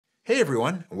Hey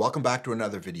everyone, and welcome back to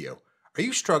another video. Are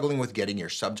you struggling with getting your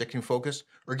subject in focus,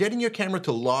 or getting your camera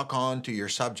to lock on to your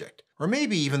subject, or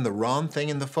maybe even the wrong thing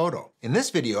in the photo? In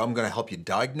this video, I'm going to help you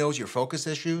diagnose your focus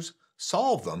issues,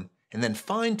 solve them, and then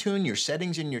fine-tune your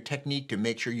settings and your technique to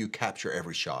make sure you capture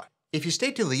every shot. If you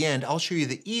stay till the end, I'll show you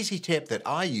the easy tip that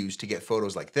I use to get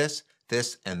photos like this,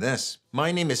 and this.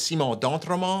 My name is Simon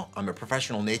D'Entremont. I'm a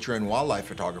professional nature and wildlife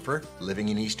photographer living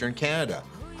in Eastern Canada.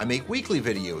 I make weekly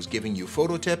videos giving you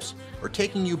photo tips or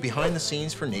taking you behind the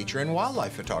scenes for nature and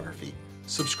wildlife photography.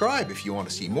 Subscribe if you want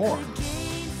to see more.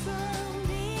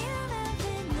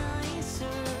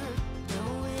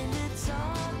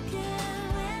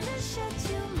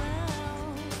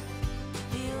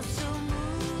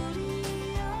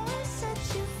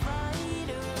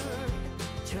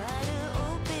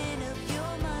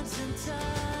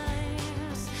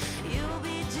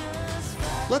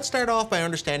 Let's start off by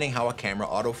understanding how a camera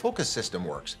autofocus system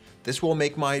works. This will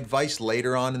make my advice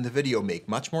later on in the video make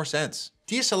much more sense.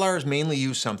 DSLRs mainly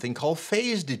use something called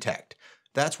phase detect.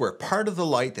 That's where part of the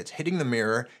light that's hitting the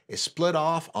mirror is split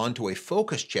off onto a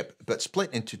focus chip, but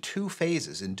split into two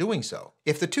phases in doing so.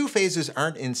 If the two phases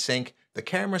aren't in sync, the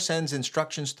camera sends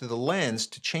instructions to the lens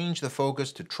to change the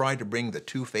focus to try to bring the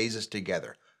two phases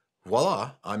together.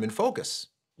 Voila, I'm in focus.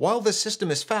 While this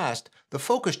system is fast, the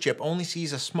focus chip only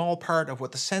sees a small part of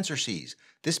what the sensor sees.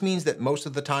 This means that most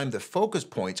of the time the focus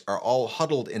points are all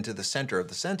huddled into the center of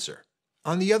the sensor.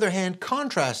 On the other hand,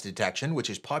 contrast detection, which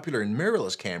is popular in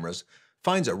mirrorless cameras,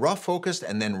 finds a rough focus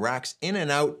and then racks in and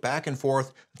out, back and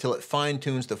forth until it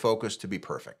fine-tunes the focus to be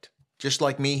perfect. Just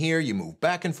like me here, you move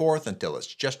back and forth until it's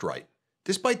just right.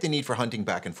 Despite the need for hunting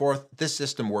back and forth, this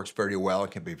system works very well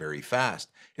and can be very fast.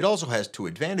 It also has two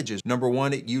advantages. Number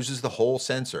one, it uses the whole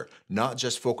sensor, not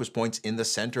just focus points in the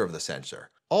center of the sensor.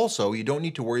 Also, you don't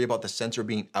need to worry about the sensor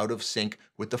being out of sync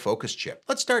with the focus chip.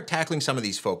 Let's start tackling some of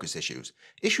these focus issues.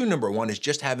 Issue number one is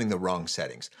just having the wrong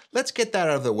settings. Let's get that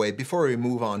out of the way before we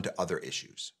move on to other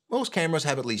issues. Most cameras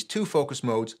have at least two focus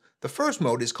modes. The first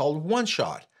mode is called one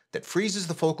shot, that freezes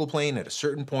the focal plane at a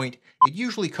certain point. It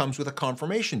usually comes with a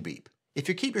confirmation beep. If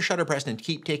you keep your shutter pressed and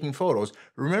keep taking photos,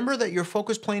 remember that your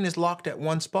focus plane is locked at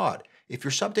one spot. If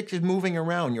your subject is moving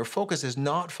around, your focus is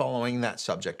not following that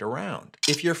subject around.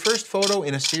 If your first photo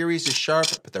in a series is sharp,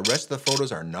 but the rest of the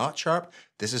photos are not sharp,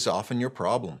 this is often your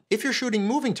problem. If you're shooting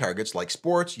moving targets like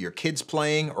sports, your kids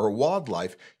playing, or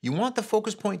wildlife, you want the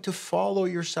focus point to follow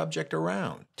your subject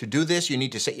around. To do this, you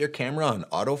need to set your camera on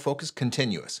autofocus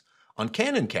continuous. On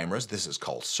Canon cameras, this is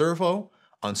called servo.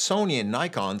 On Sony and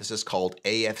Nikon, this is called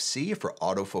AFC for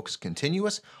autofocus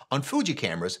continuous. On Fuji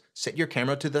cameras, set your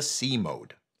camera to the C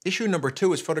mode. Issue number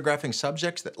two is photographing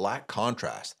subjects that lack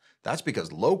contrast. That's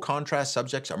because low contrast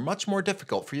subjects are much more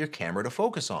difficult for your camera to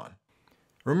focus on.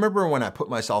 Remember when I put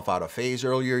myself out of phase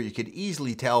earlier, you could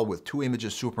easily tell with two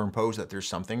images superimposed that there's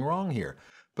something wrong here.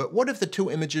 But what if the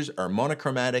two images are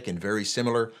monochromatic and very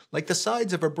similar, like the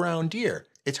sides of a brown deer?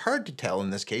 It's hard to tell in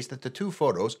this case that the two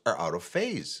photos are out of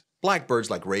phase. Blackbirds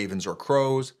like ravens or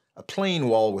crows, a plain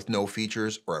wall with no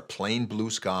features, or a plain blue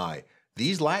sky.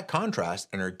 These lack contrast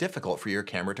and are difficult for your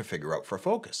camera to figure out for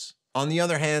focus. On the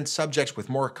other hand, subjects with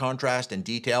more contrast and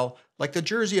detail, like the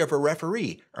jersey of a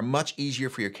referee, are much easier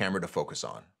for your camera to focus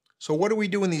on. So what do we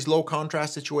do in these low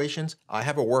contrast situations? I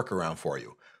have a workaround for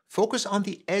you. Focus on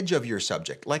the edge of your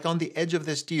subject, like on the edge of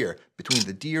this deer. Between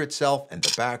the deer itself and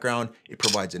the background, it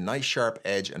provides a nice sharp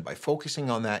edge, and by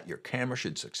focusing on that, your camera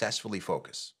should successfully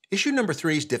focus. Issue number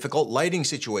three is difficult lighting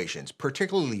situations,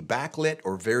 particularly backlit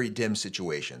or very dim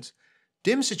situations.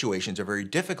 Dim situations are very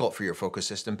difficult for your focus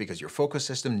system because your focus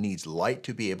system needs light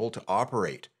to be able to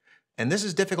operate. And this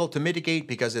is difficult to mitigate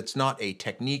because it's not a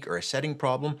technique or a setting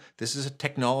problem, this is a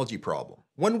technology problem.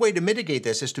 One way to mitigate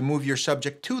this is to move your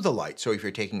subject to the light. So if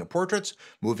you're taking portraits,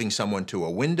 moving someone to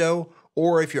a window,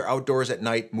 or if you're outdoors at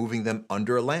night, moving them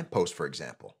under a lamppost, for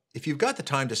example. If you've got the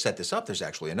time to set this up, there's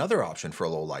actually another option for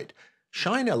low light.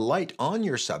 Shine a light on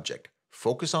your subject,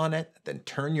 focus on it, then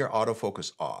turn your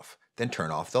autofocus off, then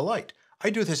turn off the light. I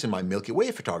do this in my Milky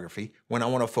Way photography when I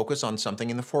want to focus on something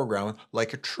in the foreground,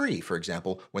 like a tree, for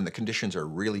example, when the conditions are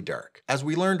really dark. As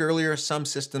we learned earlier, some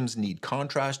systems need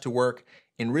contrast to work.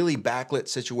 In really backlit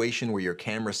situation where your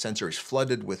camera sensor is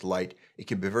flooded with light, it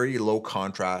can be very low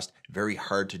contrast, very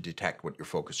hard to detect what your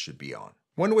focus should be on.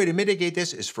 One way to mitigate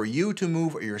this is for you to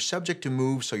move or your subject to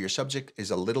move so your subject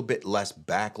is a little bit less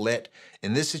backlit.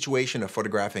 In this situation of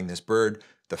photographing this bird,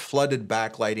 the flooded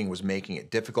backlighting was making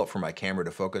it difficult for my camera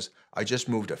to focus. I just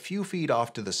moved a few feet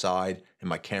off to the side and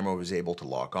my camera was able to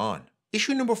lock on.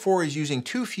 Issue number four is using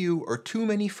too few or too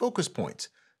many focus points.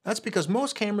 That's because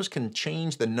most cameras can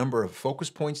change the number of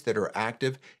focus points that are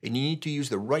active, and you need to use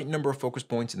the right number of focus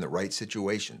points in the right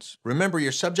situations. Remember,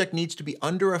 your subject needs to be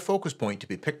under a focus point to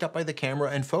be picked up by the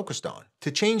camera and focused on. To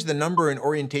change the number and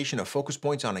orientation of focus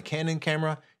points on a Canon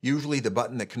camera, usually the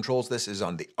button that controls this is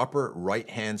on the upper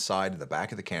right-hand side of the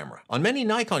back of the camera. On many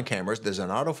Nikon cameras, there's an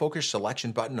autofocus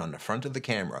selection button on the front of the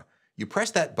camera. You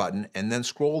press that button and then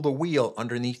scroll the wheel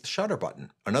underneath the shutter button.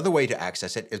 Another way to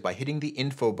access it is by hitting the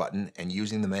info button and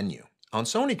using the menu. On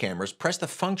Sony cameras, press the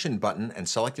function button and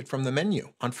select it from the menu.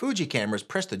 On Fuji cameras,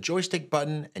 press the joystick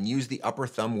button and use the upper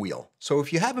thumb wheel. So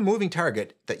if you have a moving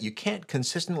target that you can't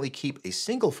consistently keep a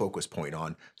single focus point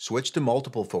on, switch to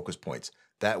multiple focus points.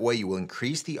 That way you will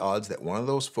increase the odds that one of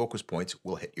those focus points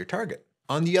will hit your target.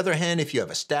 On the other hand, if you have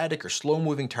a static or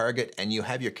slow-moving target and you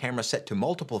have your camera set to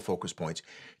multiple focus points,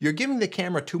 you're giving the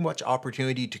camera too much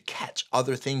opportunity to catch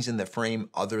other things in the frame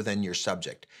other than your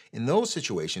subject. In those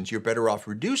situations, you're better off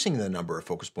reducing the number of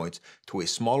focus points to a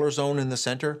smaller zone in the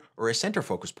center or a center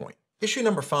focus point. Issue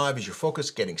number 5 is your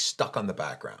focus getting stuck on the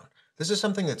background. This is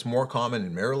something that's more common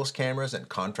in mirrorless cameras and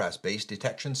contrast-based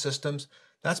detection systems.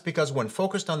 That's because when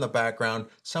focused on the background,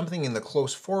 something in the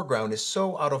close foreground is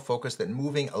so out of focus that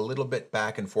moving a little bit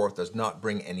back and forth does not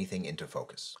bring anything into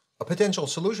focus. A potential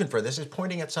solution for this is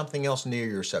pointing at something else near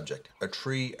your subject, a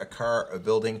tree, a car, a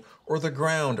building, or the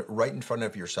ground right in front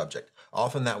of your subject.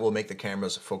 Often that will make the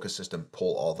camera's focus system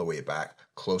pull all the way back,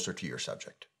 closer to your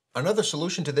subject. Another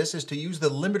solution to this is to use the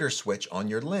limiter switch on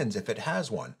your lens if it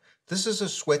has one. This is a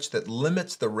switch that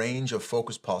limits the range of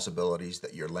focus possibilities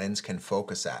that your lens can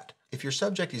focus at. If your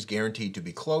subject is guaranteed to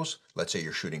be close, let's say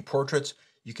you're shooting portraits,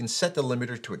 you can set the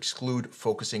limiter to exclude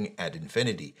focusing at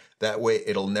infinity. That way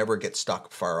it'll never get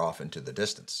stuck far off into the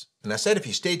distance. And I said if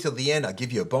you stay till the end, I'll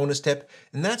give you a bonus tip,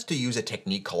 and that's to use a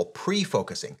technique called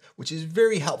pre-focusing, which is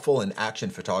very helpful in action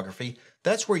photography.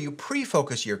 That's where you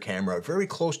pre-focus your camera very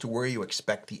close to where you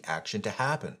expect the action to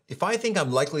happen. If I think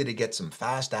I'm likely to get some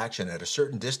fast action at a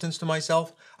certain distance to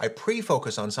myself, I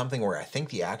pre-focus on something where I think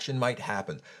the action might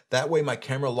happen. That way my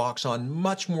camera locks on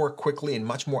much more quickly and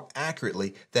much more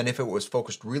accurately than if it was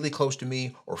focused really close to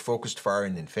me or focused far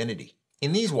in infinity.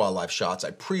 In these wildlife shots,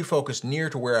 I pre-focused near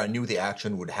to where I knew the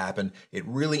action would happen. It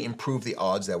really improved the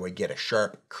odds that I would get a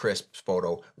sharp, crisp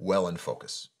photo well in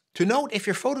focus. To note, if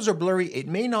your photos are blurry, it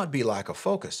may not be lack of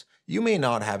focus. You may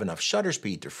not have enough shutter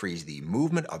speed to freeze the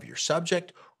movement of your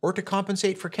subject or to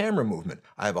compensate for camera movement.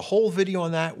 I have a whole video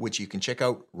on that which you can check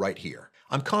out right here.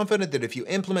 I'm confident that if you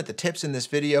implement the tips in this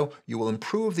video, you will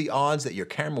improve the odds that your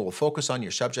camera will focus on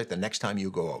your subject the next time you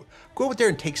go out. Go out there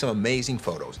and take some amazing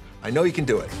photos. I know you can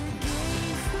do it.